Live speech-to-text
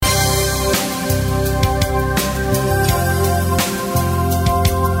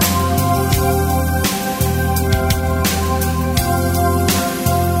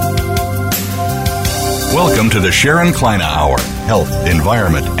to the Sharon Kleina Hour, Health,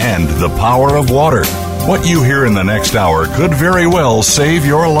 Environment, and the Power of Water. What you hear in the next hour could very well save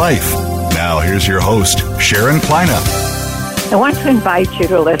your life. Now, here's your host, Sharon Kleina. I want to invite you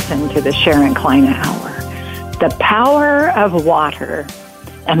to listen to the Sharon Kleina Hour, the power of water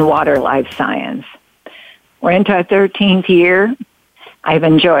and water life science. We're into our 13th year. I've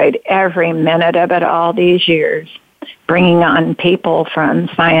enjoyed every minute of it all these years, bringing on people from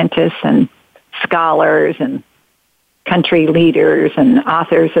scientists and scholars and country leaders and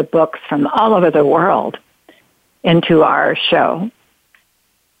authors of books from all over the world into our show,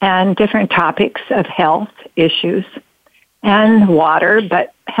 and different topics of health issues and water,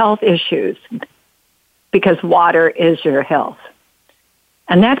 but health issues, because water is your health.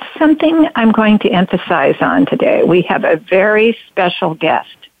 And that's something I'm going to emphasize on today. We have a very special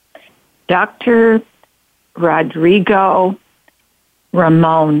guest, Dr. Rodrigo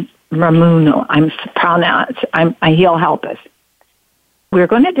Ramuno. He'll help us. We're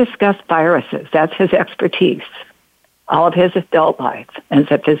going to discuss viruses. That's his expertise, all of his adult life as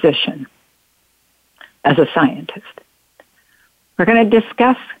a physician, as a scientist. We're going to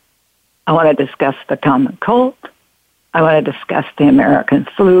discuss, I want to discuss the common cold. I want to discuss the American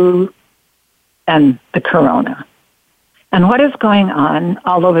flu and the corona and what is going on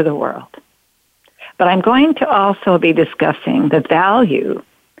all over the world. But I'm going to also be discussing the value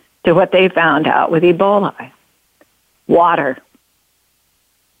to what they found out with Ebola, water.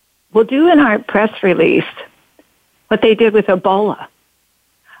 We'll do in our press release what they did with Ebola,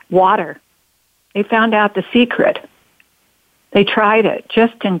 water. They found out the secret. They tried it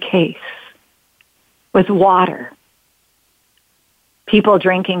just in case with water. People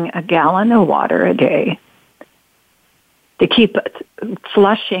drinking a gallon of water a day to keep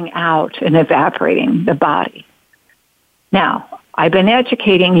flushing out and evaporating the body. Now, I've been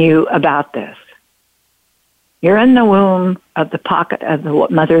educating you about this. You're in the womb of the pocket of the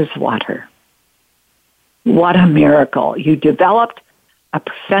mother's water. What a miracle. You developed a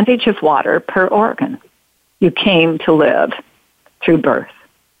percentage of water per organ. You came to live through birth.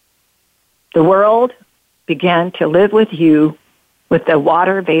 The world began to live with you with the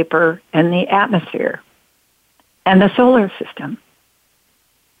water vapor and the atmosphere and the solar system.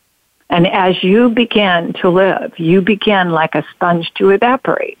 And as you began to live, you began like a sponge to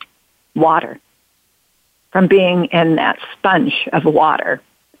evaporate water from being in that sponge of water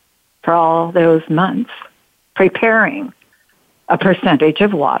for all those months, preparing a percentage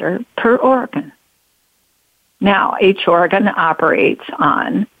of water per organ. Now, each organ operates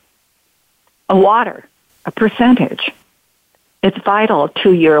on a percentage. It's vital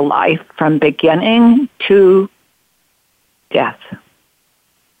to your life from beginning to death.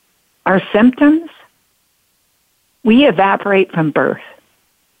 Our symptoms, we evaporate from birth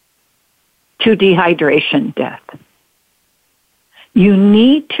to dehydration, death. You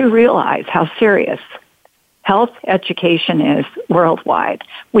need to realize how serious health education is worldwide.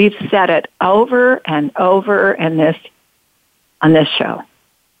 We've said it over and over on this show.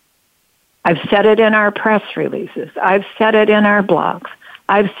 I've said it in our press releases. I've said it in our blogs.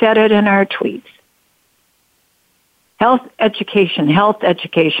 I've said it in our tweets. Health education, health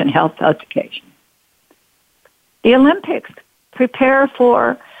education, health education. The Olympics prepare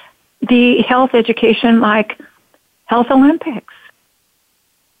for the health education like Health Olympics.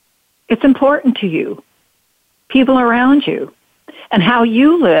 It's important to you, people around you, and how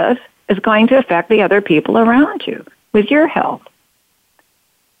you live is going to affect the other people around you with your health.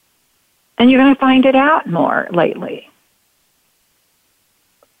 And you're going to find it out more lately.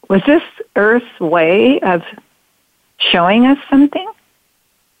 Was this Earth's way of showing us something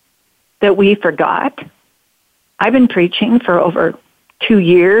that we forgot? I've been preaching for over 2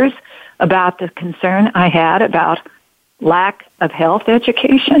 years about the concern I had about lack of health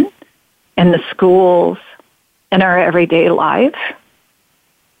education in the schools, in our everyday life.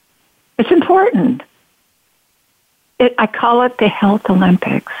 It's important. I call it the Health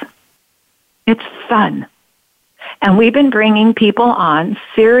Olympics. It's fun. And we've been bringing people on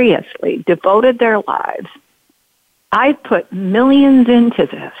seriously, devoted their lives. I've put millions into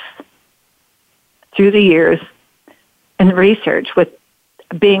this through the years in research with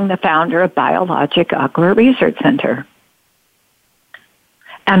being the founder of Biologic Ocular Research Center.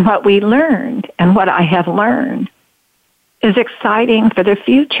 And what we learned and what I have learned is exciting for the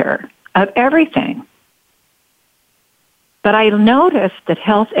future of everything. But I noticed that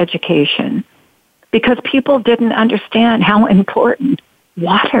health education, because people didn't understand how important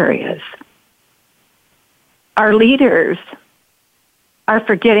water is. Our leaders are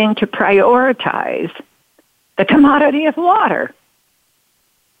forgetting to prioritize the commodity of water.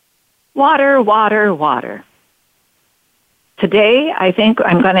 Water, water, water. Today, I think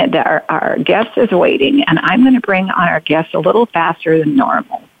our guest is waiting, and I'm going to bring on our guest a little faster than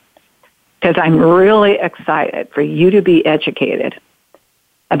normal because I'm really excited for you to be educated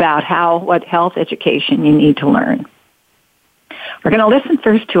about what health education you need to learn. We're going to listen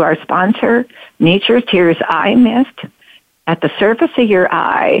first to our sponsor, Nature's Tears Eye Mist. At the surface of your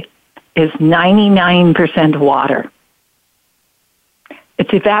eye is 99% water.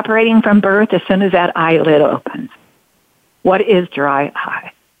 It's evaporating from birth as soon as that eyelid opens. What is dry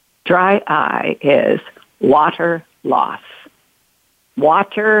eye? Dry eye is water loss.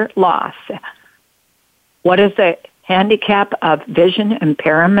 Water loss. What is the handicap of vision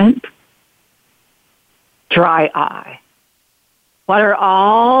impairment? Dry eye. What are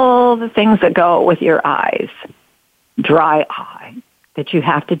all the things that go with your eyes? Dry eye that you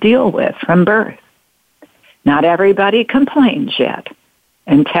have to deal with from birth. Not everybody complains yet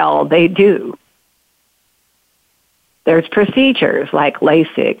until they do. There's procedures like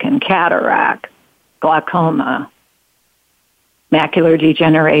LASIK and cataract, glaucoma, macular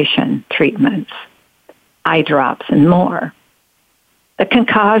degeneration treatments, eye drops, and more that can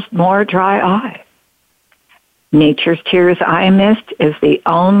cause more dry eye. Nature's Tears Eye Mist is the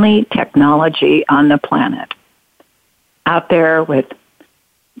only technology on the planet out there with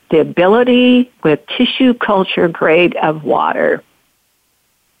the ability with tissue culture grade of water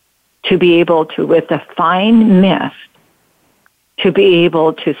to be able to, with a fine mist, to be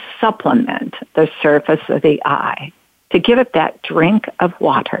able to supplement the surface of the eye, to give it that drink of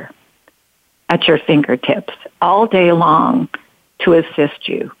water at your fingertips all day long to assist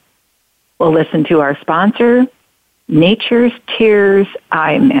you. We'll listen to our sponsor, Nature's Tears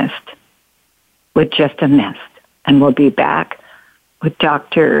Eye Mist, with just a mist. And we'll be back with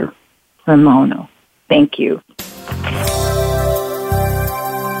Dr. Romano. Thank you.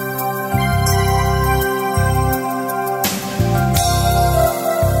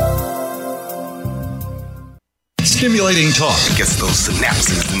 Stimulating talk. It gets those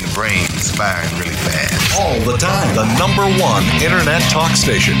synapses in the brain firing really fast. All the time. The #1 Internet talk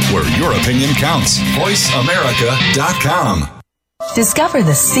station where your opinion counts. VoiceAmerica.com. Discover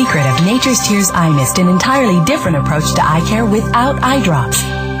the secret of Nature's Tears Eye Mist, an entirely different approach to eye care without eye drops.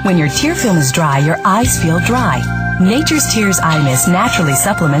 When your tear film is dry, your eyes feel dry. Nature's Tears Eye Mist naturally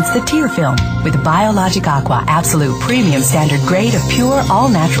supplements the tear film with Biologic Aqua Absolute Premium Standard Grade of pure,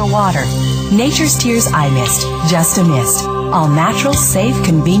 all-natural water. Nature's Tears Eye Mist, just a mist. All natural, safe,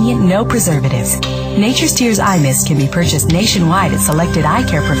 convenient, no preservatives. Nature's Tears Eye Mist can be purchased nationwide at selected eye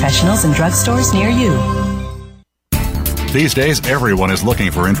care professionals and drugstores near you. These days, everyone is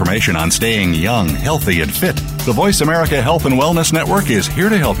looking for information on staying young, healthy, and fit. The Voice America Health and Wellness Network is here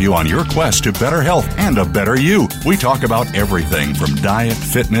to help you on your quest to better health and a better you. We talk about everything from diet,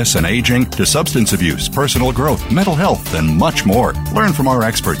 fitness, and aging to substance abuse, personal growth, mental health, and much more. Learn from our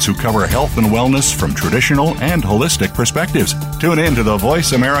experts who cover health and wellness from traditional and holistic perspectives. Tune in to the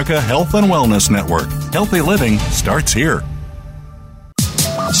Voice America Health and Wellness Network. Healthy living starts here.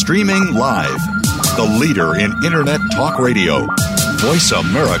 Streaming live. The leader in Internet talk radio.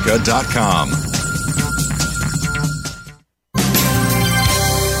 VoiceAmerica.com.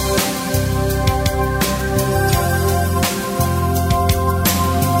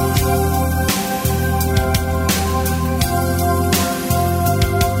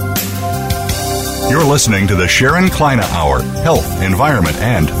 You're listening to the Sharon Kleyne Hour, Health, Environment,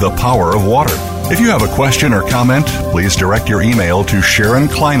 and the Power of Water. If you have a question or comment, please direct your email to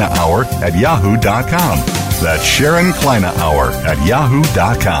SharonKleinehour@yahoo.com. That's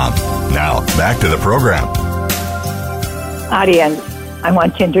SharonKleinehour@yahoo.com. Now, back to the program. Audience, I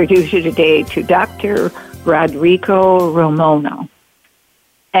want to introduce you today to Dr. Rodrigo Romano.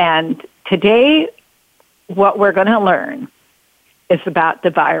 And today, what we're going to learn is about the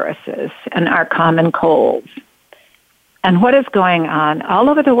viruses and our common colds and what is going on all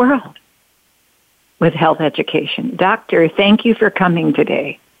over the world with health education. Doctor, thank you for coming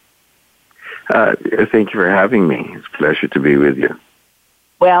today. Thank you for having me. It's a pleasure to be with you.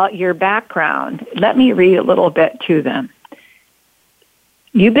 Well, your background, let me read a little bit to them.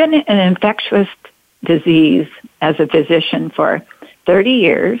 You've been in infectious disease as a physician for 30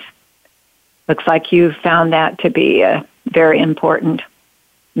 years. Looks like you found that to be a very important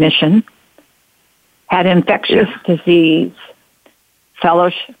mission. Had infectious disease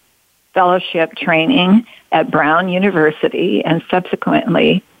fellowship training at Brown University and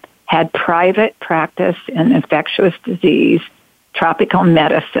subsequently had private practice in infectious disease, tropical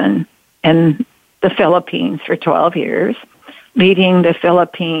medicine in the Philippines for 12 years, leading the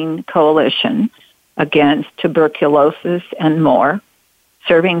Philippine Coalition Against Tuberculosis and more,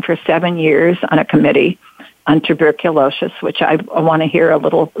 serving for 7 years on a committee on tuberculosis, which I want to hear a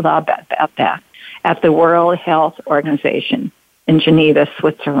little about that, at the World Health Organization in Geneva,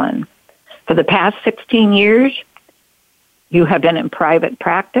 Switzerland. For the past 16 years, you have been in private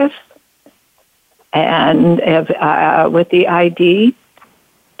practice and have, with the ID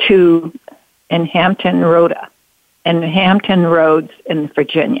in Hampton Roads in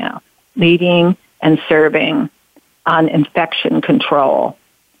Virginia, leading and serving on infection control.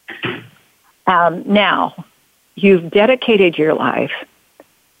 Now, you've dedicated your life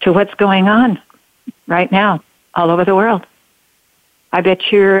to what's going on right now all over the world. I bet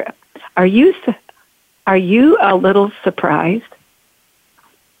are you a little surprised?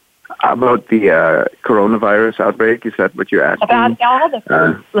 About the coronavirus outbreak? Is that what you're asking? About all the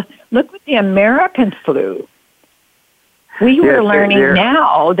flu. Look at the American flu. We were learning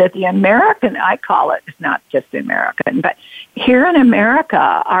now that the American, I call it, it's not just American, but here in America,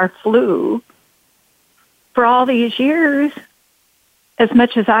 our flu, for all these years, as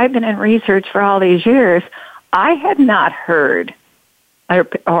much as I've been in research for all these years, I had not heard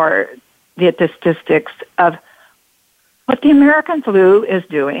or the statistics of what the American flu is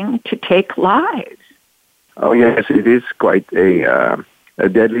doing to take lives. Oh, yes, it is quite a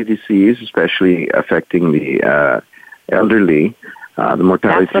deadly disease, especially affecting the elderly. The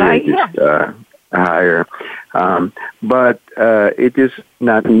mortality rate is higher. But it is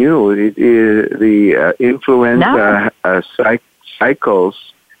not new. It is the influenza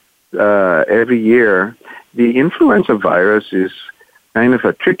cycles every year. The influenza virus is kind of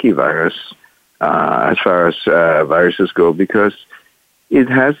a tricky virus as far as viruses go, because it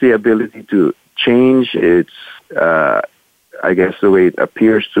has the ability to change its, I guess, the way it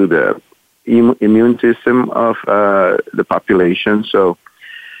appears to the immune system of the population. So,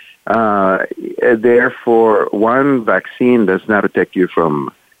 therefore, one vaccine does not protect you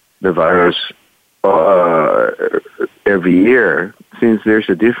from the virus every year. Since there's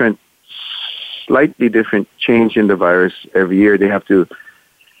a slightly different change in the virus every year, they have to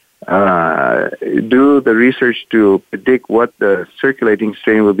do the research to predict what the circulating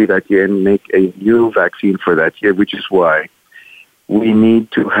strain will be that year and make a new vaccine for that year, which is why we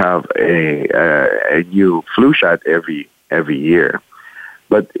need to have a new flu shot every year.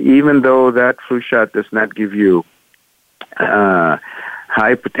 But even though that flu shot does not give you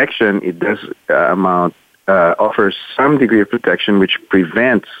high protection, it does offers some degree of protection, which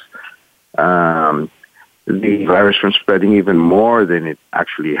prevents the virus from spreading even more than it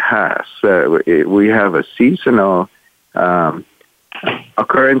actually has. We have a seasonal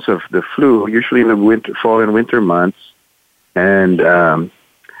occurrence of the flu, usually in the fall and winter months, and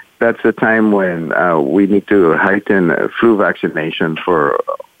that's the time when we need to heighten flu vaccination for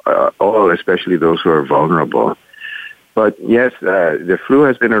all, especially those who are vulnerable. But yes, the flu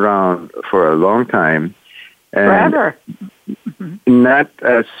has been around for a long time. And forever. Not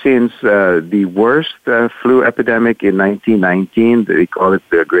since the worst flu epidemic in 1919. They call it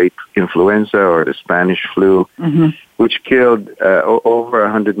the Great Influenza or the Spanish flu, which killed over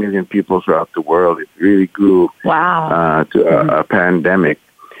 100 million people throughout the world. It really grew to a pandemic.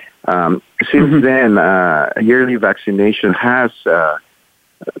 Since then, yearly vaccination has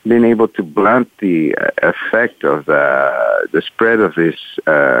been able to blunt the effect of the spread of this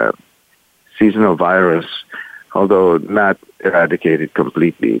seasonal virus, although not eradicated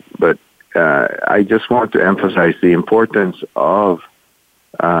completely. But I just want to emphasize the importance of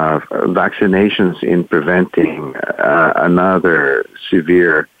vaccinations in preventing another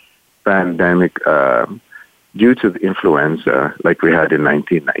severe pandemic due to the influenza like we had in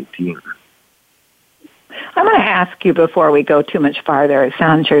 1919. I'm going to ask you before we go too much farther. It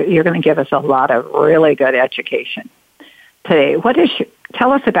sounds you're going to give us a lot of really good education today.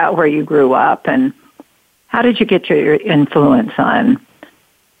 Tell us about where you grew up and how did you get your influence on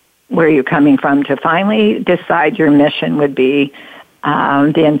where you're coming from to finally decide your mission would be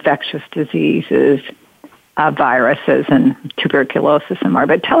the infectious diseases, viruses, and tuberculosis and more.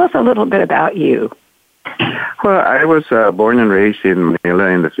 But tell us a little bit about you. Well, I was born and raised in Manila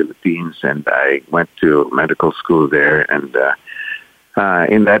in the Philippines, and I went to medical school there. And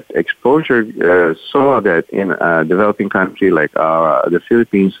in that exposure, saw that in a developing country like the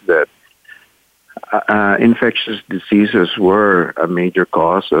Philippines, that infectious diseases were a major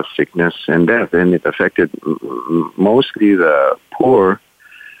cause of sickness and death, and it affected mostly the poor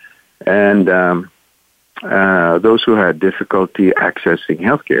and those who had difficulty accessing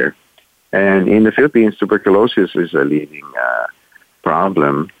healthcare. And in the Philippines, tuberculosis is a leading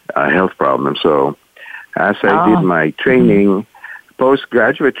problem, a health problem. So as I did my training,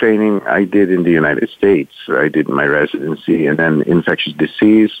 postgraduate training I did in the United States. I did my residency and then infectious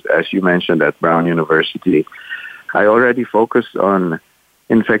disease, as you mentioned, at Brown University. I already focused on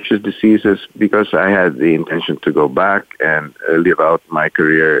infectious diseases because I had the intention to go back and live out my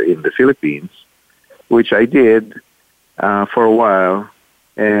career in the Philippines, which I did for a while,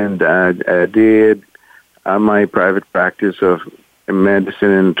 and did my private practice of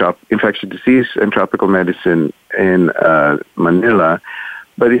medicine and infectious disease and tropical medicine in Manila.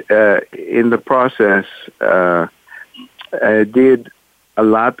 But in the process, I did a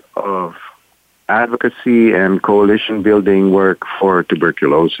lot of advocacy and coalition building work for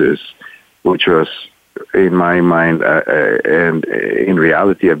tuberculosis, which was, in my mind, and in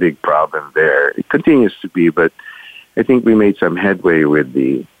reality, a big problem there. It continues to be, but I think we made some headway with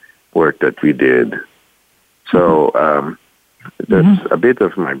the work that we did. So that's a bit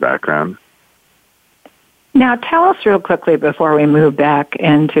of my background. Now, tell us real quickly before we move back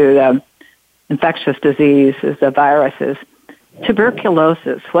into the infectious diseases, the viruses.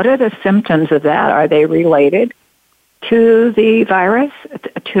 Tuberculosis, what are the symptoms of that? Are they related to the virus,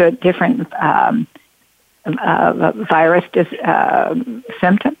 to a different virus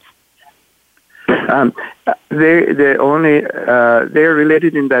symptoms? They're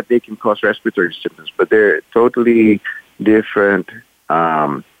related in that they can cause respiratory symptoms, but they're totally different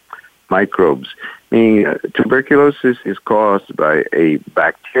microbes. Meaning, tuberculosis is caused by a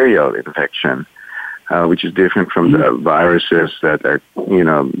bacterial infection, which is different from the viruses that are,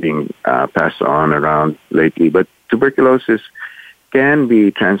 being passed on around lately. But tuberculosis can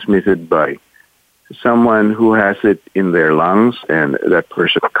be transmitted by someone who has it in their lungs, and that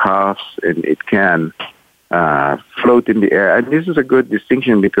person coughs, and it can float in the air. And this is a good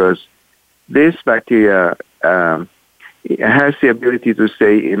distinction because this bacteria has the ability to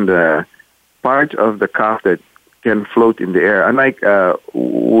stay in the part of the cough that can float in the air. Unlike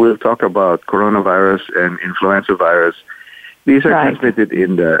we'll talk about coronavirus and influenza virus, these are transmitted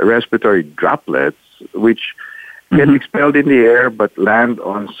in the respiratory droplets, which get expelled in the air but land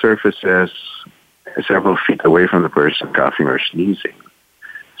on surfaces several feet away from the person coughing or sneezing.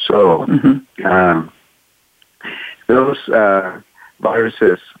 So those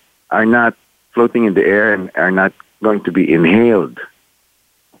viruses are not floating in the air and are not going to be inhaled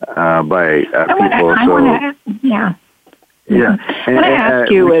by people. I want to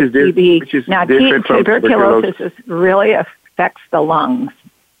ask you with TB. Now, tuberculosis really affects the lungs.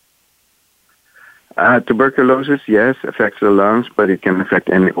 Tuberculosis, yes, affects the lungs, but it can affect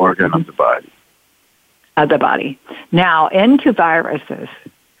any organ of the body. Now, into viruses.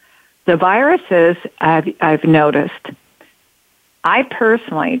 The viruses I've noticed. I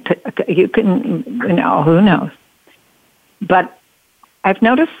personally, you can, who knows, but I've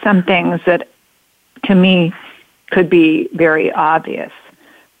noticed some things that, to me, could be very obvious.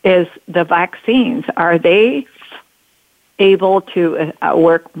 Is the vaccines, are they able to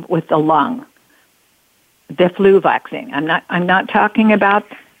work with the lung? The flu vaccine. I'm not talking about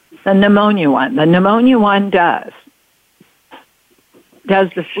the pneumonia one. The pneumonia one does. Does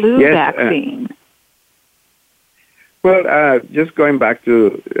the flu vaccine? Just going back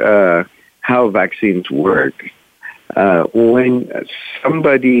to how vaccines work. When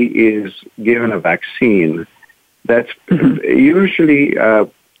somebody is given a vaccine, that's usually a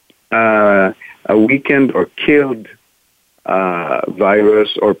weakened or killed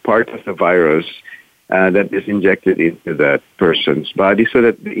virus or part of the virus that is injected into that person's body so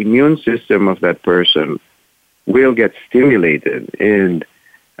that the immune system of that person will get stimulated. And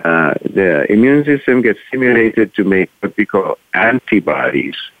the immune system gets stimulated to make what we call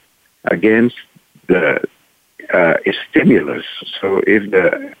antibodies against the stimulus. So if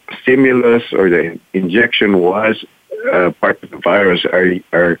the stimulus or the injection was part of the virus,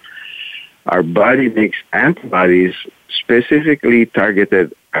 our body makes antibodies specifically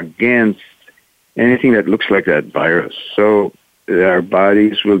targeted against anything that looks like that virus. So our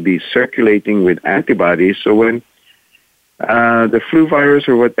bodies will be circulating with antibodies. So when the flu virus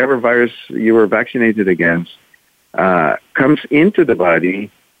or whatever virus you were vaccinated against comes into the body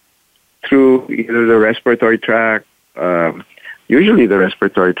through either the respiratory tract, usually the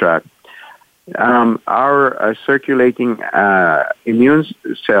respiratory tract, our circulating immune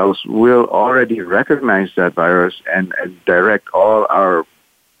cells will already recognize that virus and direct all our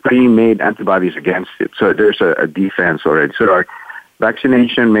pre-made antibodies against it. So there's a defense already. So our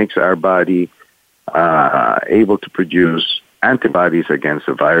vaccination makes our body able to produce antibodies against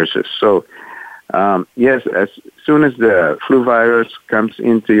the viruses. So yes, as soon as the flu virus comes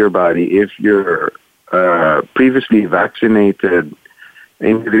into your body, if your previously vaccinated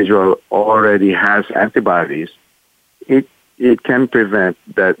individual already has antibodies, it it can prevent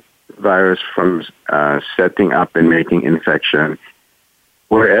that virus from setting up and making infection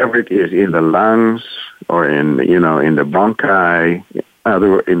wherever it is, in the lungs or in the bronchi,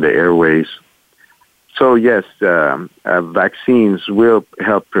 in the airways. So yes, vaccines will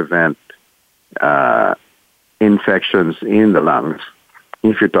help prevent infections in the lungs.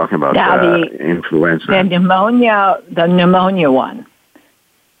 If you're talking about influenza, the pneumonia one.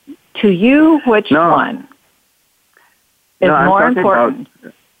 To you, which one is more important?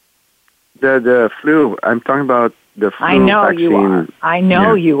 The flu. I'm talking about the flu I know vaccine. you are. I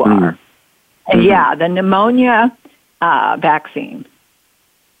know you are. And the pneumonia vaccine.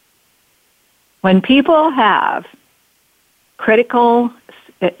 When people have critical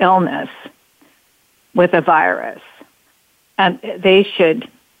illness with a virus, and they should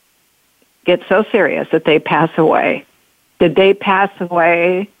get so serious that they pass away. Did they pass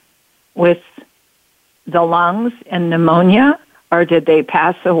away with the lungs and pneumonia, or did they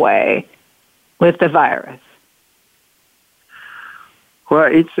pass away with the virus? Well,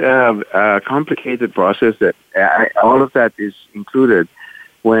 it's a complicated process that all of that is included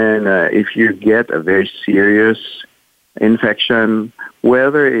when if you get a very serious infection,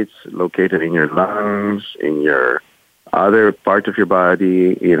 whether it's located in your lungs, in your other part of your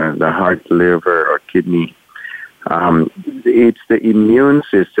body, the heart, liver, or kidney. It's the immune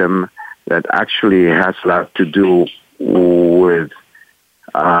system that actually has a lot to do with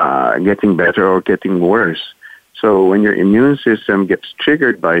getting better or getting worse. So when your immune system gets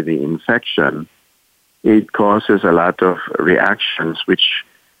triggered by the infection, it causes a lot of reactions, which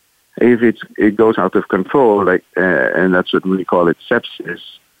if it goes out of control, and that's what we call it sepsis,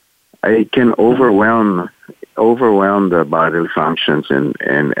 it can overwhelm the bodily functions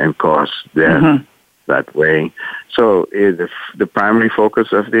and cause death that way. So the primary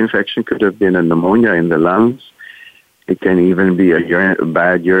focus of the infection could have been a pneumonia in the lungs. It can even be a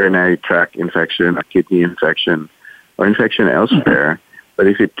bad urinary tract infection, a kidney infection, or infection elsewhere. But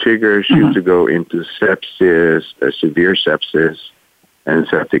if it triggers you to go into sepsis, a severe sepsis, and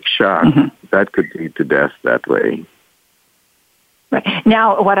septic shock, that could lead to death that way. Right.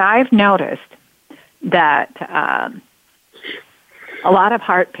 Now, what I've noticed that a lot of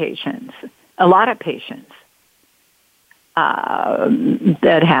patients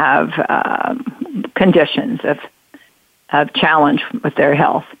that have conditions of challenge with their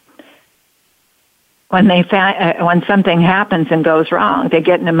health, when something happens and goes wrong, they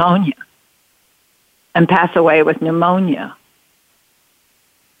get pneumonia and pass away with pneumonia.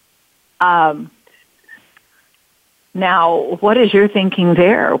 Now, what is your thinking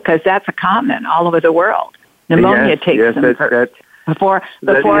there? Because that's a common all over the world. Pneumonia takes them before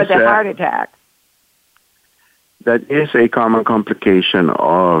the heart attack. That is a common complication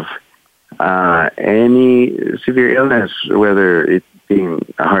of any severe illness, whether it being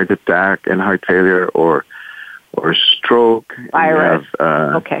a heart attack and heart failure or stroke. Virus.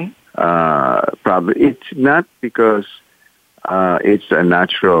 Probably it's not because it's a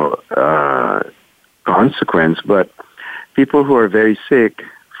natural consequence, but people who are very sick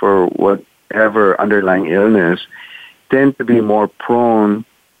for whatever underlying illness tend to be more prone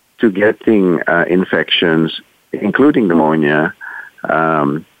to getting infections, including pneumonia,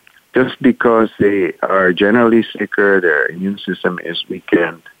 just because they are generally sicker, their immune system is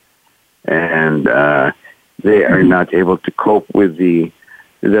weakened, and they are not able to cope with the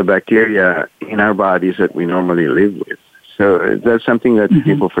bacteria in our bodies that we normally live with. So that's something that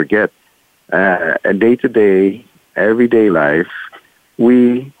people forget. Day-to-day, everyday life,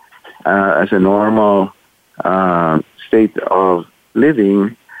 we, as a normal state of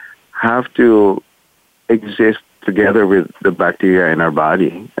living, have to exist together with the bacteria in our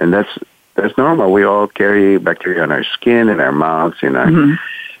body, and that's normal. We all carry bacteria in our skin, in our mouths, in our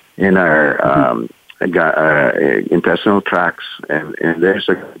intestinal tracts, and there's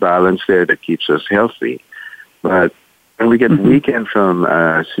a balance there that keeps us healthy. But when we get weakened from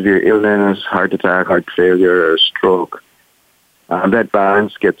severe illness, heart attack, heart failure, or stroke, that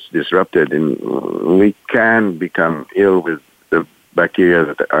balance gets disrupted, and we can become ill with the bacteria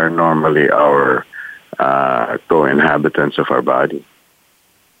that are normally our co-inhabitants of our body.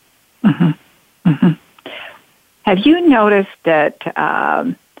 Have you noticed that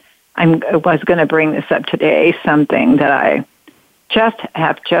I was going to bring this up today, something that I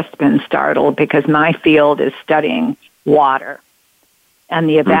have just been startled because my field is studying water and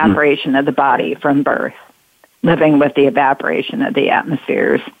the evaporation of the body from birth, living with the evaporation of the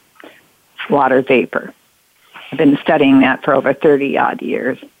atmosphere's water vapor. I've been studying that for over 30-odd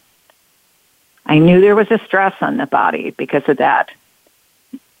years. I knew there was a stress on the body because of that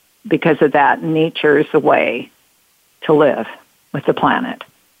nature's way to live with the planet.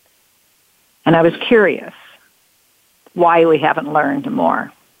 And I was curious why we haven't learned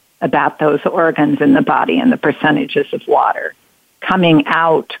more about those organs in the body and the percentages of water coming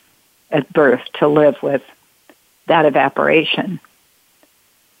out at birth to live with that evaporation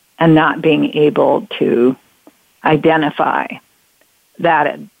and not being able to identify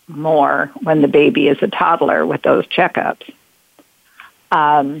that more when the baby is a toddler with those checkups.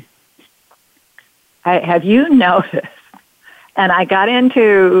 Have you noticed, and I got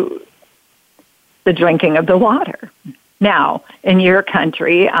into the drinking of the water. Now, in your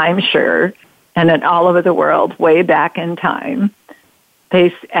country, I'm sure, and in all over the world, way back in time,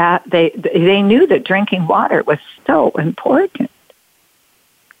 they knew that drinking water was so important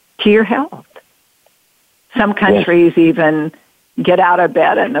to your health. Some countries even get out of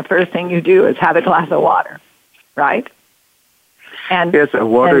bed and the first thing you do is have a glass of water, right? And yes,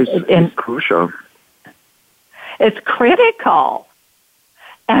 water is crucial. It's critical.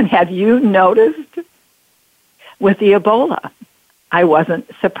 And have you noticed with the Ebola? I wasn't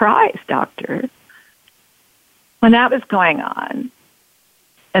surprised, doctor. When that was going on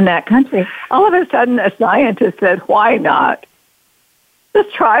in that country, all of a sudden a scientist said, why not?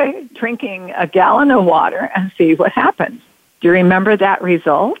 Just try drinking a gallon of water and see what happens. Do you remember that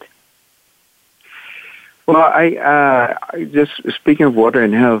result? Well, I just speaking of water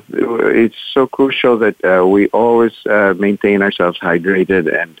and health, it's so crucial that we always maintain ourselves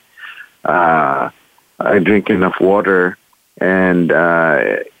hydrated and drink enough water. And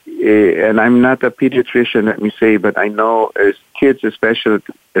I'm not a pediatrician, let me say, but I know as kids,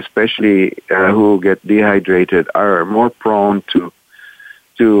 especially who get dehydrated, are more prone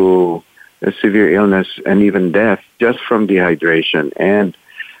to a severe illness and even death just from dehydration. And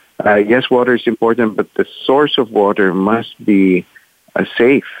yes, water is important, but the source of water must be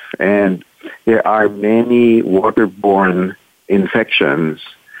safe. And there are many waterborne infections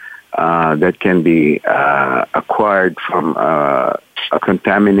that can be acquired from a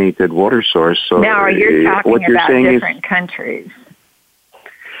contaminated water source. So now, you're talking about different countries.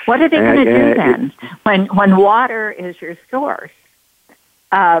 What are they going to do then when water is your source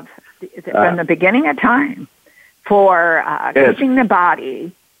of from the beginning of time for keeping the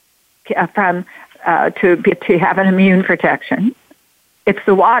body from to have an immune protection? It's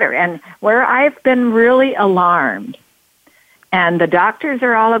the water. And where I've been really alarmed, and the doctors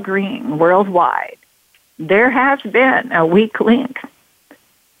are all agreeing worldwide, there has been a weak link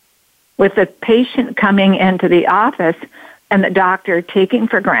with the patient coming into the office and the doctor taking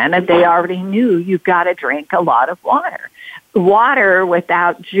for granted they already knew you've got to drink a lot of water. Water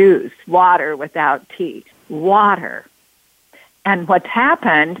without juice, water without tea, water. And what's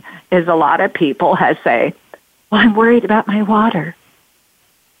happened is a lot of people have say, well, I'm worried about my water.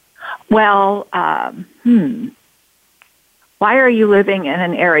 Well, why are you living in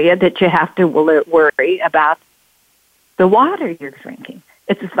an area that you have to worry about the water you're drinking?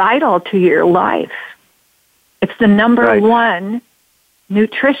 It's vital to your life. It's the number one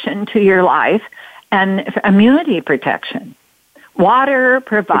nutrition to your life and immunity protection. Water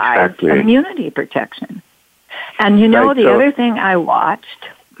provides immunity protection. And you know, the other thing I watched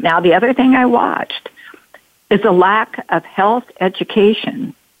is a lack of health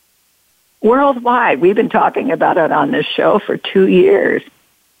education worldwide. We've been talking about it on this show for 2 years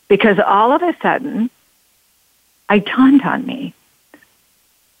because all of a sudden, it dawned on me,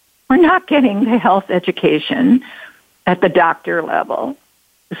 we're not getting the health education at the doctor level,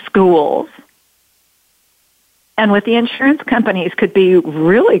 the schools, and with the insurance companies could be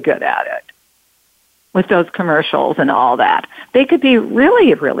really good at it with those commercials and all that. They could be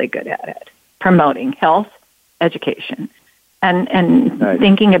really, really good at it, promoting health education and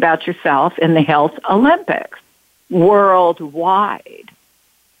thinking about yourself in the health Olympics worldwide.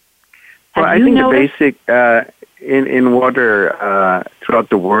 Well, I think the basic in water throughout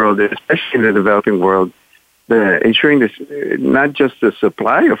the world, especially in the developing world, ensuring this not just the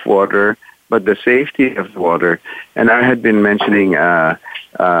supply of water, but the safety of the water. And I had been mentioning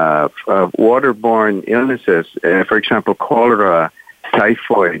waterborne illnesses, for example, cholera,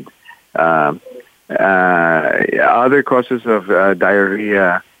 typhoid, other causes of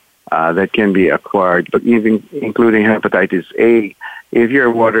diarrhea that can be acquired, but even including hepatitis A. If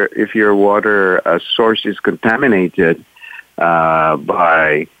your water source is contaminated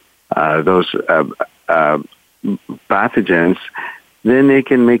by those pathogens, then they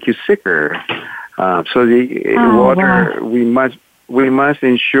can make you sicker. So the water, wow. we must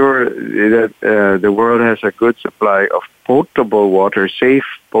ensure that the world has a good supply of potable water, safe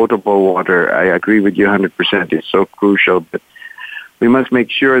potable water. I agree with you 100%. It's so crucial, but we must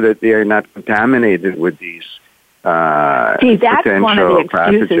make sure that they are not contaminated with these See, that's one of the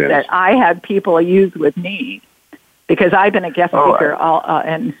excuses that I have people use with me, because I've been a guest speaker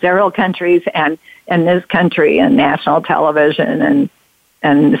in several countries and in this country and national television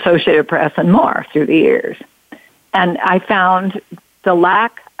and Associated Press and more through the years. And I found the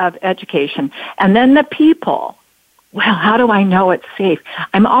lack of education. And then the people, well, how do I know it's safe?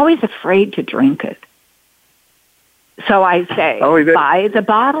 I'm always afraid to drink it. So I say, buy the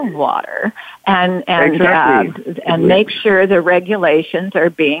bottled water and make sure the regulations are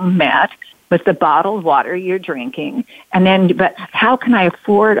being met with the bottled water you're drinking. And then, but how can I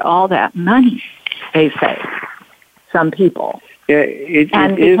afford all that money? They say, some people. Yeah,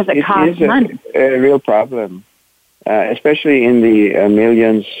 it is a real problem, especially in the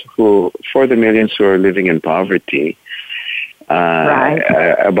millions who are living in poverty.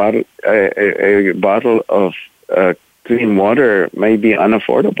 A bottle of clean water may be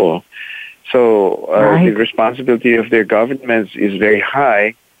unaffordable. So the responsibility of their governments is very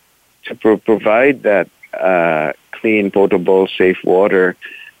high to provide that clean, potable, safe water.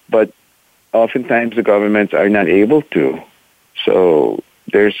 But oftentimes the governments are not able to. So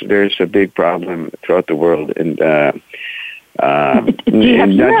there's a big problem throughout the world. And have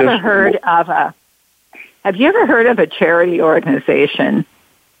you ever heard of a charity organization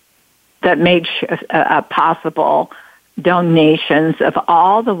that made possible donations of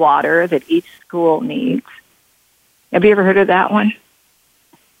all the water that each school needs? Have you ever heard of that one?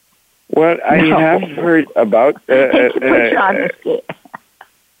 Well, I have heard about.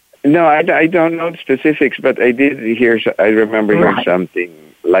 No, I don't know the specifics, but I did hear. I remember hearing something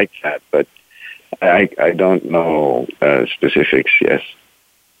like that, but I don't know specifics. Yes.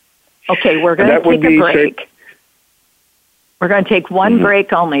 Okay, we're going to take a break. We're going to take one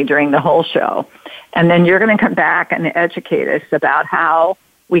break only during the whole show, and then you're going to come back and educate us about how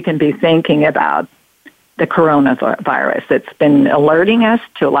we can be thinking about the coronavirus. It's been alerting us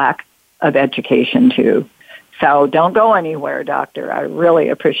to a lack of education, too. So don't go anywhere, Doctor. I really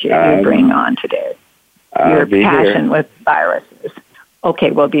appreciate you bringing on today your passion with viruses.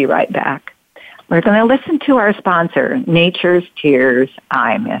 Okay, we'll be right back. We're going to listen to our sponsor, Nature's Tears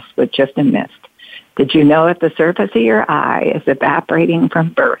Eye Mist with Just a Mist. Did you know that the surface of your eye is evaporating from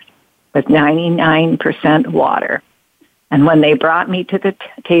birth with 99% water? And when they brought me to the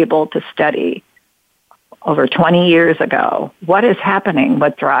table to study over 20 years ago, what is happening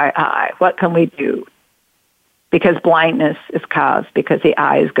with dry eye? What can we do? Because blindness is caused because the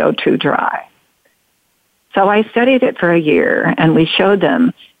eyes go too dry. So I studied it for a year, and we showed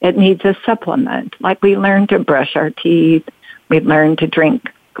them it needs a supplement. Like we learned to brush our teeth, we've learned to drink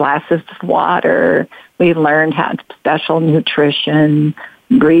glasses of water, we've learned how special nutrition,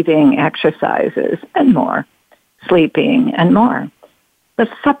 breathing exercises, and more, sleeping, and more. But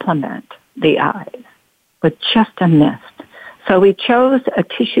supplement the eyes with just a mist. So we chose a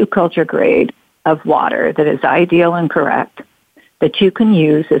tissue culture grade of water that is ideal and correct, that you can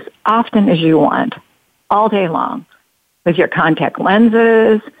use as often as you want, all day long, with your contact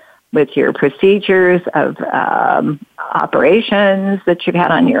lenses, with your procedures of operations that you've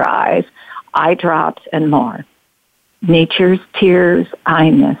had on your eyes, eye drops, and more. Nature's Tears Eye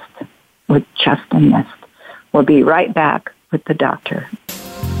Mist with just a mist. We'll be right back with the doctor.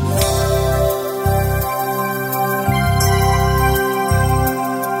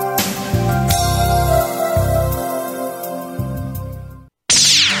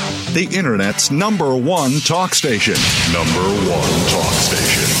 The Internet's #1 talk station. #1 talk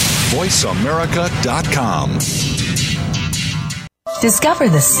station. VoiceAmerica.com. Discover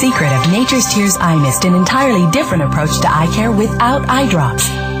the secret of Nature's Tears Eye Mist, an entirely different approach to eye care without eye drops.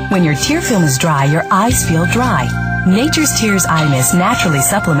 When your tear film is dry, your eyes feel dry. Nature's Tears Eye Mist naturally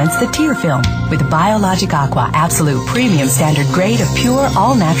supplements the tear film with Biologic Aqua Absolute Premium Standard Grade of pure,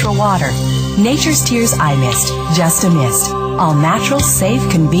 all-natural water. Nature's Tears Eye Mist, just a mist. All natural, safe,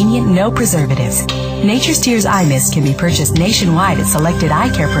 convenient, no preservatives. Nature's Tears Eye Mist can be purchased nationwide at selected eye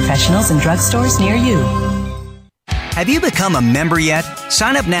care professionals and drugstores near you. Have you become a member yet?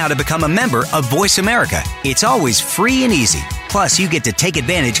 Sign up now to become a member of Voice America. It's always free and easy. Plus, you get to take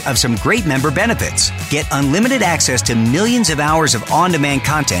advantage of some great member benefits. Get unlimited access to millions of hours of on-demand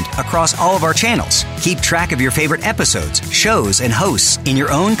content across all of our channels. Keep track of your favorite episodes, shows, and hosts in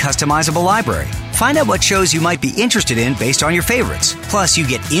your own customizable library. Find out what shows you might be interested in based on your favorites. Plus, you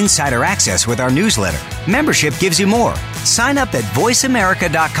get insider access with our newsletter. Membership gives you more. Sign up at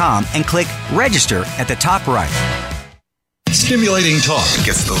voiceamerica.com and click register at the top right. Stimulating talk.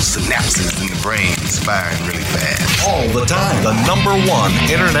 Gets those synapses in the brain firing really fast. All the time. The #1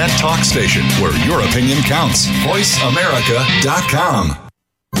 Internet talk station where your opinion counts. VoiceAmerica.com.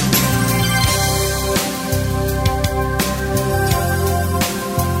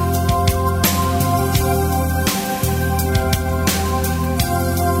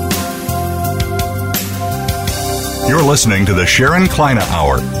 You're listening to the Sharon Kleyne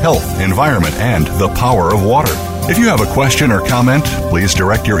Hour, Health, Environment, and the Power of Water. If you have a question or comment, please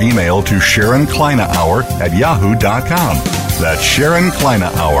direct your email to SharonKleineHour@yahoo.com. That's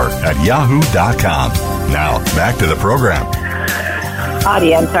SharonKleineHour@yahoo.com. Now, back to the program.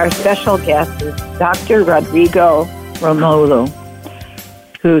 Audience, our special guest is Dr. Rodrigo Romolo,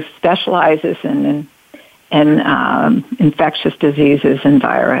 who specializes in infectious diseases and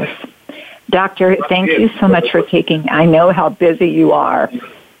virus. Doctor, thank you so much for I know how busy you are,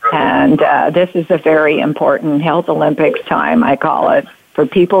 and this is a very important Health Olympics time, I call it, for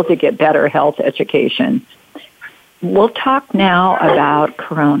people to get better health education. We'll talk now about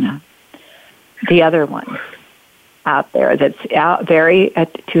Corona, the other one out there that's out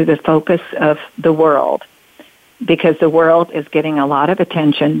to the focus of the world, because the world is getting a lot of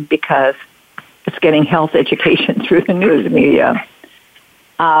attention because it's getting health education through the news media.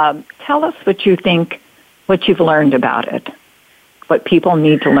 Tell us what you think, what you've learned about it, what people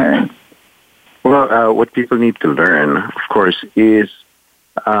need to learn. Well, what people need to learn, of course, is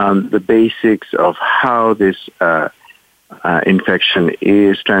the basics of how this infection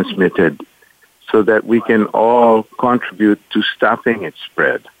is transmitted, so that we can all contribute to stopping its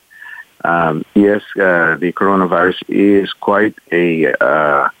spread. Yes, the coronavirus is quite a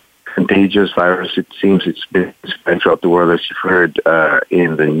contagious virus. It seems it's been spread throughout the world, as you've heard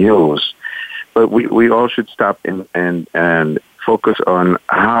in the news. But we all should stop and focus on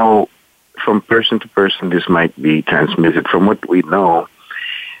how, from person to person, this might be transmitted. From what we know,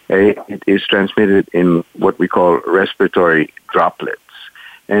 it is transmitted in what we call respiratory droplets.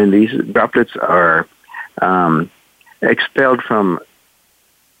 And these droplets are expelled from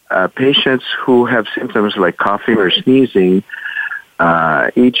patients who have symptoms like coughing or sneezing.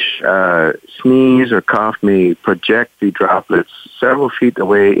 Each sneeze or cough may project the droplets several feet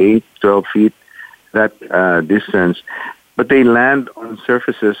away, 8, 12 feet, that distance, but they land on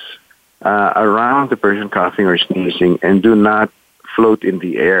surfaces around the person coughing or sneezing and do not float in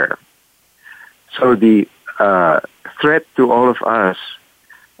the air. So the threat to all of us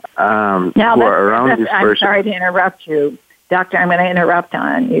who are around this person... I'm sorry to interrupt you. Doctor, I'm going to interrupt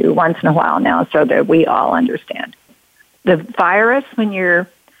on you once in a while now so that we all understand. The virus, when you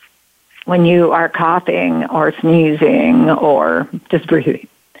are coughing or sneezing or just breathing,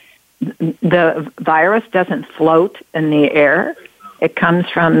 the virus doesn't float in the air. It comes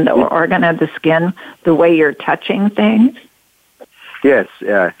from the organ of the skin, the way you're touching things. Yes,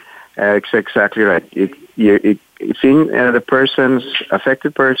 it's exactly right. It's in the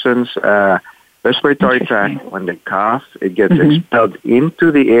affected person's respiratory tract. When they cough, it gets expelled into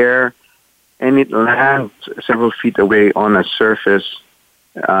the air, and it lands several feet away on a surface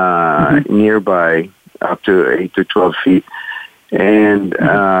nearby, up to 8 to 12 feet. And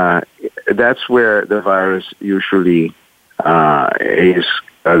that's where the virus usually is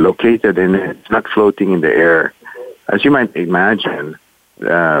located, and it's not floating in the air, as you might imagine,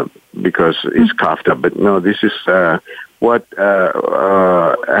 because it's coughed up. But no, this is what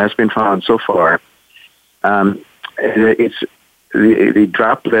has been found so far. It's the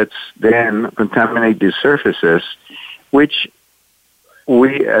droplets then contaminate these surfaces, which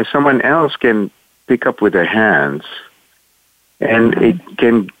someone else can pick up with their hands, and it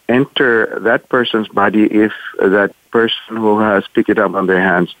can enter that person's body if that person who has picked it up on their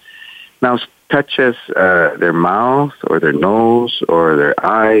hands now touches their mouth or their nose or their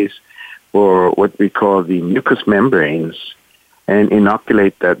eyes or what we call the mucous membranes, and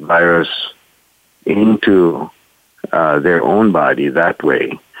inoculate that virus into their own body that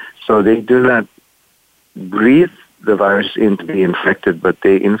way. So they do not breathe the virus in to be infected, but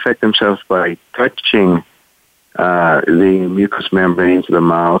they infect themselves by touching the mucous membranes, the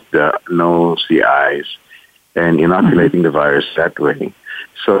mouth, the nose, the eyes, and inoculating the virus that way.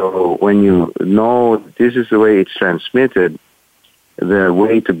 So when you know this is the way it's transmitted, the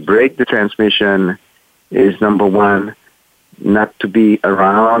way to break the transmission is, number one, not to be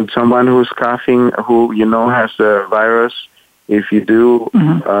around someone who's coughing, who you know has the virus. If you do,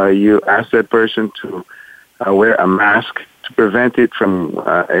 you ask that person to wear a mask to prevent it from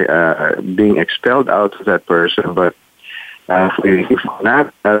being expelled out of that person. But if we're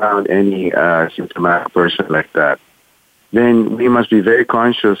not around any symptomatic person like that, then we must be very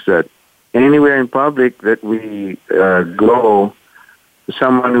conscious that anywhere in public that we go,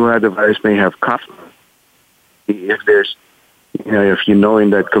 someone who had the virus may have cough. If there's, if you know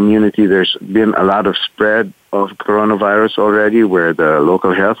in that community there's been a lot of spread of coronavirus already, where the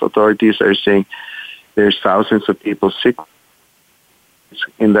local health authorities are saying there's thousands of people sick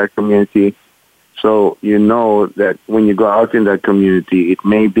in that community. So you know that when you go out in that community, it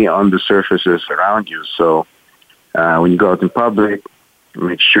may be on the surfaces around you. So when you go out in public,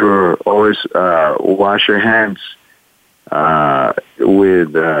 make sure always wash your hands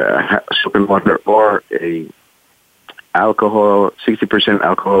with soap and water or a 60%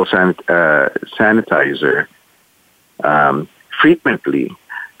 alcohol sanitizer frequently,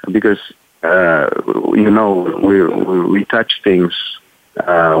 because we touch things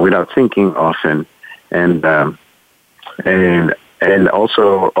without thinking often, and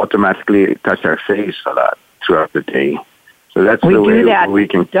also automatically touch our face a lot throughout the day. So that's the way we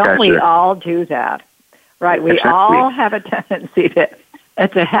can catch it. Don't we all do that? Right. We all have a tendency to,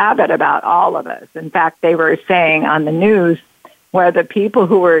 it's a habit about all of us. In fact, they were saying on the news where the people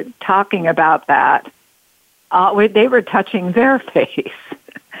who were talking about that, they were touching their face.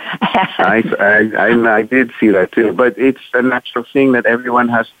 I did see that too, but it's a natural thing that everyone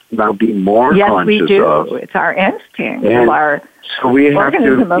has to now be more conscious of. Yes, we do. It's our instinct, our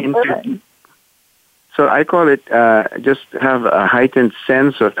organism of living. So I call it just have a heightened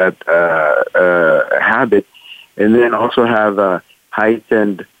sense of that habit, and then also have a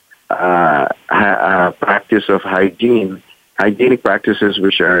heightened practice of hygienic practices,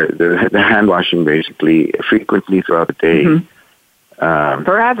 which are the hand washing, basically, frequently throughout the day. Mm-hmm.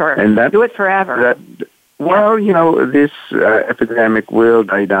 Forever. And do it forever. This epidemic will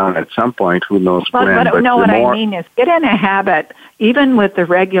die down at some point. Who knows when? What I mean is get in a habit, even with the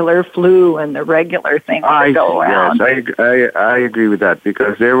regular flu and the regular things that go around. Yes, I agree with that,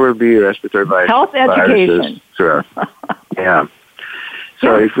 because there will be respiratory viruses. Health education. Yeah.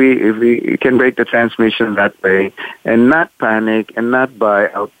 So if we can break the transmission that way and not panic and not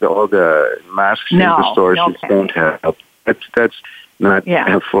buy out all the masks in the stores that don't help, that's not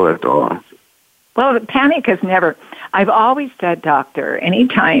helpful at all. Well, panic has never, I've always said, doctor,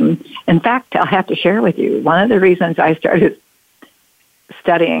 anytime, in fact, I'll have to share with you, one of the reasons I started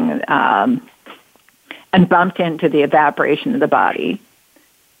studying and bumped into the evaporation of the body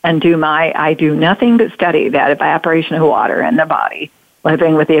and I do nothing but study that evaporation of water in the body,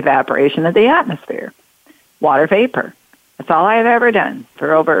 living with the evaporation of the atmosphere, water vapor. That's all I've ever done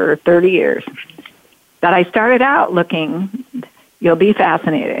for over 30 years. But I started out looking, you'll be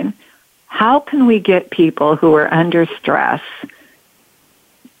fascinated, how can we get people who are under stress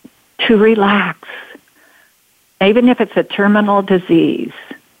to relax? Even if it's a terminal disease,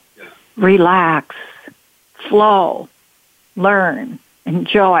 relax, flow, learn,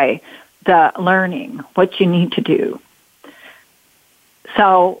 enjoy the learning, what you need to do.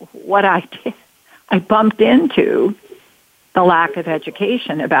 So what I did, I bumped into the lack of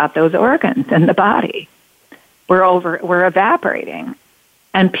education about those organs in the body. We're evaporating.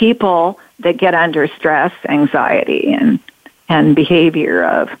 And people that get under stress, anxiety, and behavior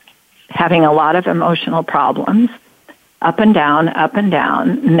of having a lot of emotional problems, up and down,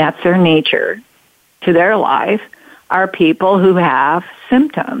 and that's their nature to their life, are people who have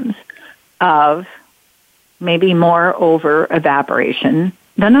symptoms of maybe more over evaporation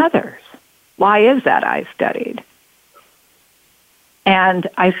than others. Why is that, I studied? And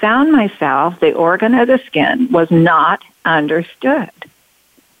I found myself, the organ of the skin was not understood.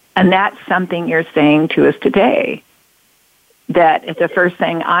 And that's something you're saying to us today, that the first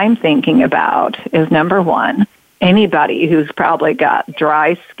thing I'm thinking about is, number one, anybody who's probably got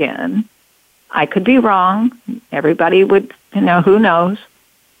dry skin. I could be wrong. Everybody would, who knows?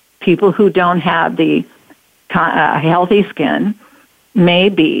 People who don't have the healthy skin may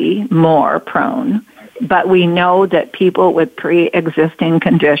be more prone, but we know that people with pre-existing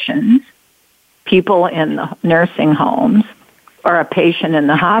conditions, people in the nursing homes, or a patient in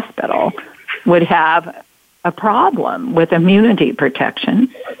the hospital would have a problem with immunity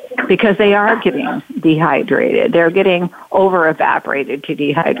protection because they are getting dehydrated. They're getting over-evaporated to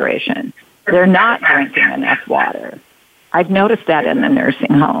dehydration. They're not drinking enough water. I've noticed that in the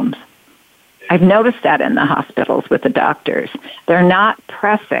nursing homes. I've noticed that in the hospitals with the doctors. They're not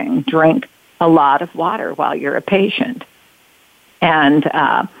pressing, drink a lot of water while you're a patient. And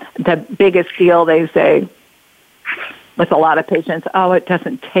the biggest deal, they say, with a lot of patients, it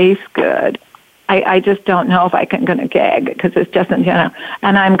doesn't taste good. I just don't know if I'm going to gag because it doesn't,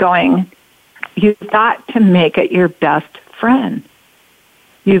 And I'm going, you've got to make it your best friend.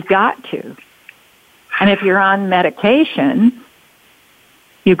 You've got to. And if you're on medication,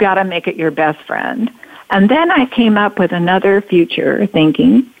 you've got to make it your best friend. And then I came up with another future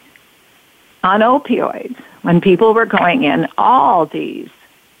thinking on opioids. When people were going in all these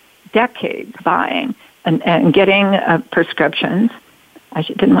decades buying and getting prescriptions, I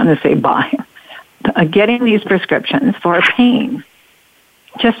didn't want to say buying, getting these prescriptions for pain,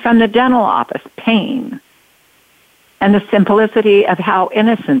 just from the dental office, pain. And the simplicity of how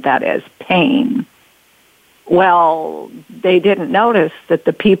innocent that is, pain. Well, they didn't notice that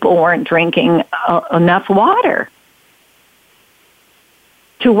the people weren't drinking enough water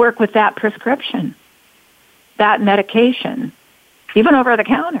to work with that prescription, that medication, even over the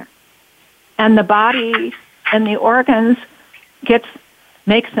counter. And the body and the organs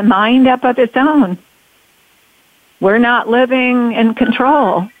makes the mind up of its own. We're not living in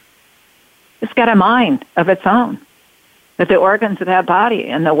control. It's got a mind of its own, with the organs of that body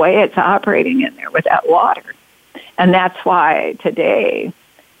and the way it's operating in there with that water. And that's why today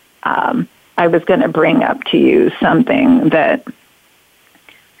I was going to bring up to you something that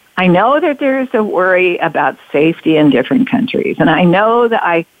I know that there's a worry about safety in different countries. And I know that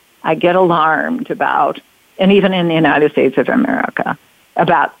I get alarmed about, and even in the United States of America,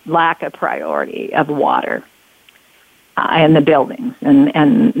 about lack of priority of water in the buildings and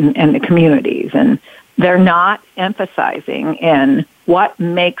the communities. And they're not emphasizing in what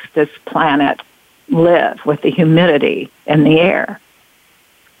makes this planet live with the humidity in the air.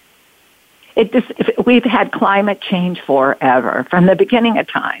 We've had climate change forever, from the beginning of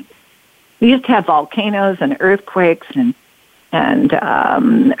time. We used to have volcanoes and earthquakes and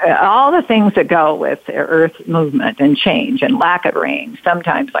all the things that go with the earth movement and change and lack of rain,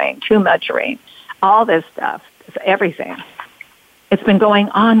 sometimes rain, too much rain, all this stuff, everything. It's been going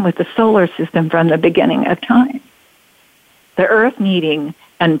on with the solar system from the beginning of time. The earth needing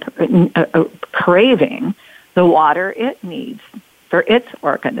and craving the water it needs for its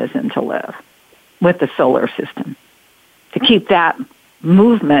organism to live with the solar system, to keep that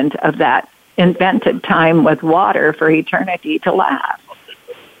movement of that invented time with water for eternity to last.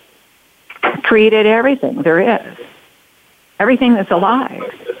 It created everything there is. Everything that's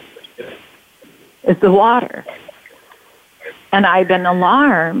alive is the water. And I've been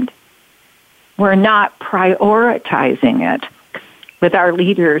alarmed we're not prioritizing it with our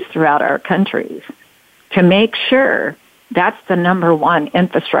leaders throughout our countries to make sure that's the number one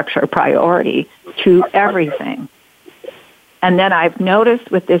infrastructure priority to everything. And then I've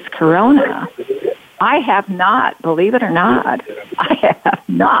noticed with this corona, I have not, believe it or not, I have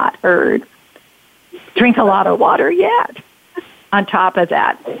not heard drink a lot of water yet. On top of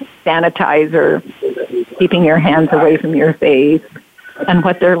that, sanitizer, keeping your hands away from your face, and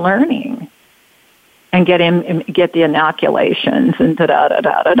what they're learning. And get the inoculations and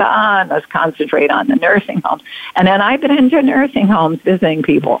and let's concentrate on the nursing homes. And then I've been into nursing homes visiting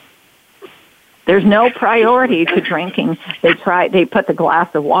people. There's no priority to drinking. They put the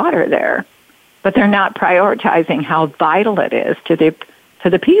glass of water there, but they're not prioritizing how vital it is to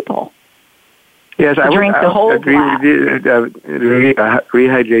the people. Yes, I drink the whole agree glass. with you.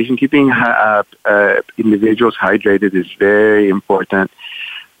 Rehydration, keeping individuals hydrated is very important.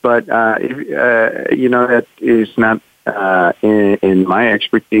 But that is not in my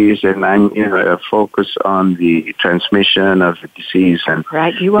expertise, and I'm focused on the transmission of the disease and its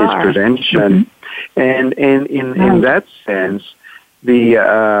prevention. Mm-hmm. And in that sense, the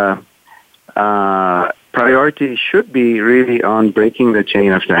priority should be really on breaking the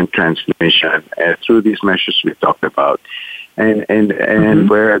chain of transmission through these measures we talked about, and mm-hmm.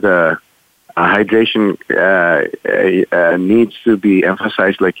 where the hydration needs to be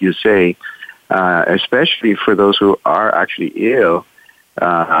emphasized, like you say, especially for those who are actually ill.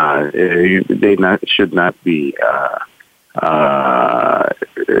 It should not be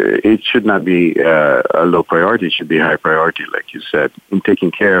a low priority. It should be high priority, like you said, in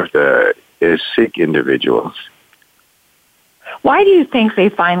taking care of the sick individuals. Why do you think they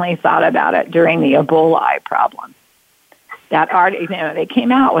finally thought about it during the Ebola problem? They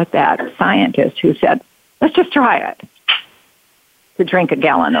came out with that scientist who said, let's just try it, to drink a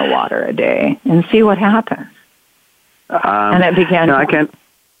gallon of water a day and see what happens. And it began. No, I can't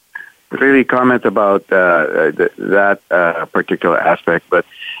really comment about that particular aspect, but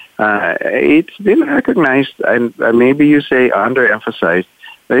it's been recognized, and maybe you say underemphasized,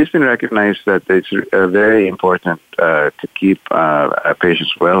 but it's been recognized that it's very important to keep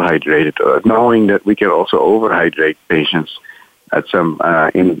patients well hydrated, knowing that we can also overhydrate patients at some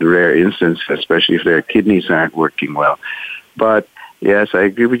in rare instances, especially if their kidneys aren't working well. But yes, I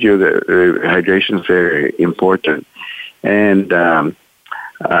agree with you that hydration is very important. And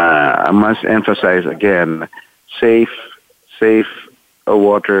I must emphasize again, safe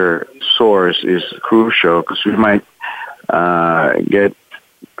water source is crucial, because we might get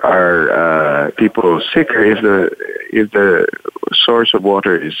our people sicker if the source of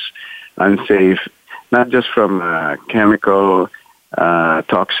water is unsafe, not just from chemical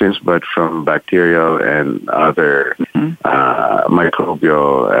toxins, but from bacterial and other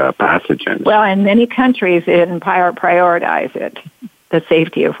microbial pathogens. Well, in many countries, they didn't prioritize it, the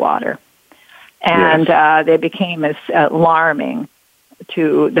safety of water. And they became as alarming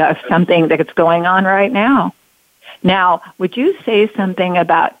to something that's going on right now. Now, would you say something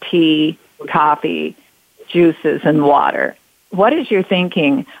about tea, coffee, juices, and water? What is your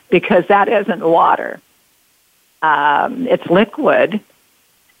thinking? Because that isn't water. It's liquid,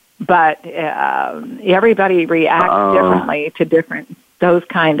 but everybody reacts differently to those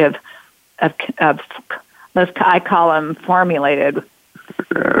kind of I call them formulated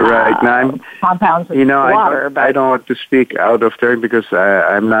right. Now compounds of water. I don't want to speak out of turn because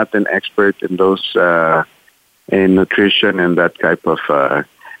I'm not an expert in those in nutrition and that type of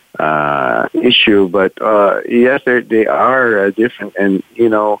issue. But yes, they are different, and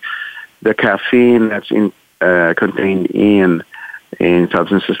the caffeine that's contained in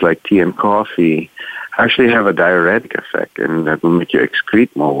substances like tea and coffee actually have a diuretic effect, and that will make you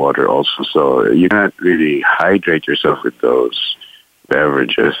excrete more water also. So you cannot really hydrate yourself with those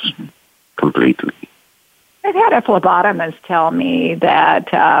beverages completely. I've had a phlebotomist tell me that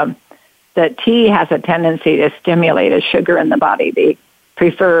that tea has a tendency to stimulate a sugar in the body. They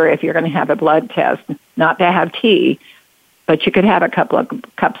prefer, if you're going to have a blood test, not to have tea, but you could have a couple of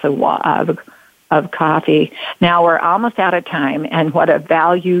cups of coffee. Now we're almost out of time, and what a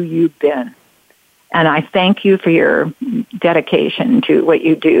value you've been. And I thank you for your dedication to what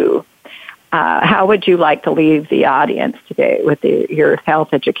you do. How would you like to leave the audience today with your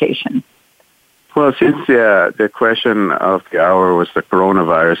health education? Well, since the question of the hour was the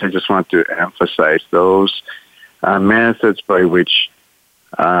coronavirus, I just want to emphasize those methods by which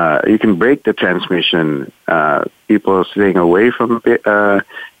you can break the transmission. People staying away from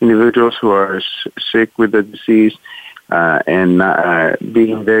individuals who are sick with the disease, and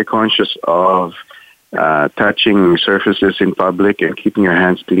being very conscious of touching surfaces in public and keeping your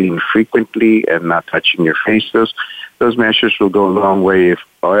hands clean frequently and not touching your face. Those measures will go a long way if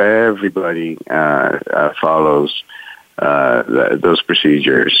everybody follows those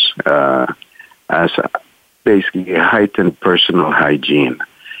procedures as basically heightened personal hygiene.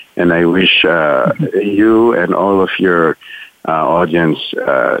 And I wish you and all of your audience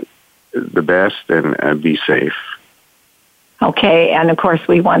the best and be safe. Okay, and of course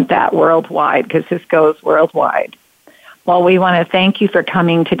we want that worldwide because this goes worldwide. Well, we want to thank you for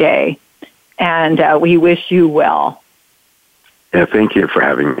coming today, and we wish you well. Yeah, thank you for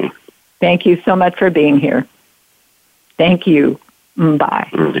having me. Thank you so much for being here. Thank you. Bye.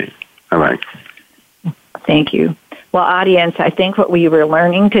 Okay. Bye-bye. Thank you. Well, audience, I think what we were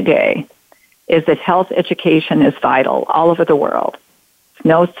learning today is that health education is vital all over the world. There's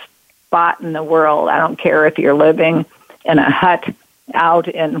no spot in the world, I don't care if you're living in a hut out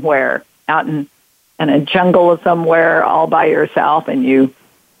in a jungle somewhere all by yourself, and you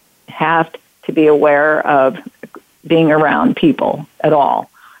have to be aware of being around people at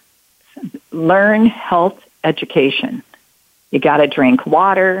all. Learn health education. You got to drink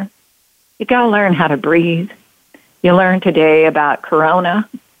water. You got to learn how to breathe. You learned today about corona.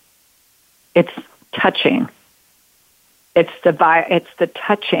 It's touching. It's the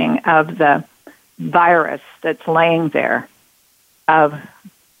touching of the virus that's laying there, of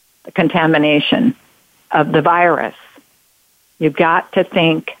the contamination of the virus. You've got to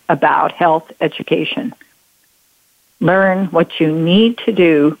think about health education. Learn what you need to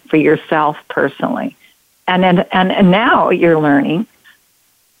do for yourself personally. And now you're learning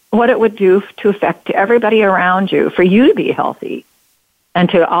what it would do to affect everybody around you for you to be healthy and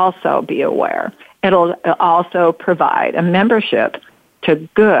to also be aware. It'll also provide a membership to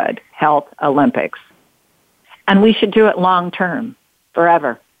Good Health Olympics. And we should do it long term,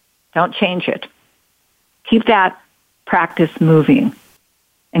 forever. Don't change it. Keep that practice moving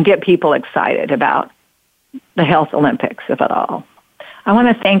and get people excited about the Health Olympics of it all. I want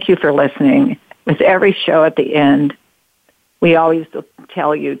to thank you for listening. With every show at the end, we always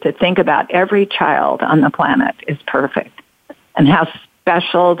tell you to think about every child on the planet is perfect and how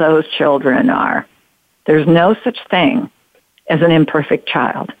special those children are. There's no such thing as an imperfect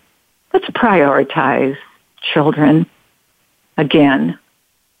child. Let's prioritize children again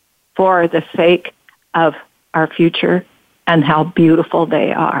for the sake of our future and how beautiful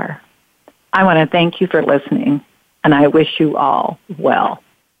they are. I want to thank you for listening, and I wish you all well.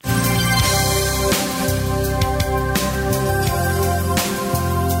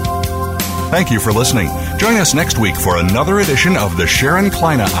 Thank you for listening. Join us next week for another edition of the Sharon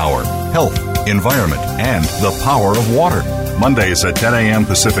Kleina Hour, Health, Environment, and the Power of Water. Mondays at 10 a.m.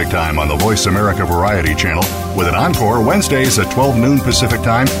 Pacific Time on the Voice America Variety Channel, with an encore Wednesdays at 12 noon Pacific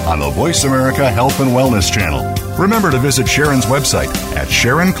Time on the Voice America Health and Wellness Channel. Remember to visit Sharon's website at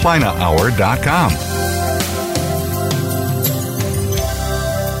SharonKleinaHour.com.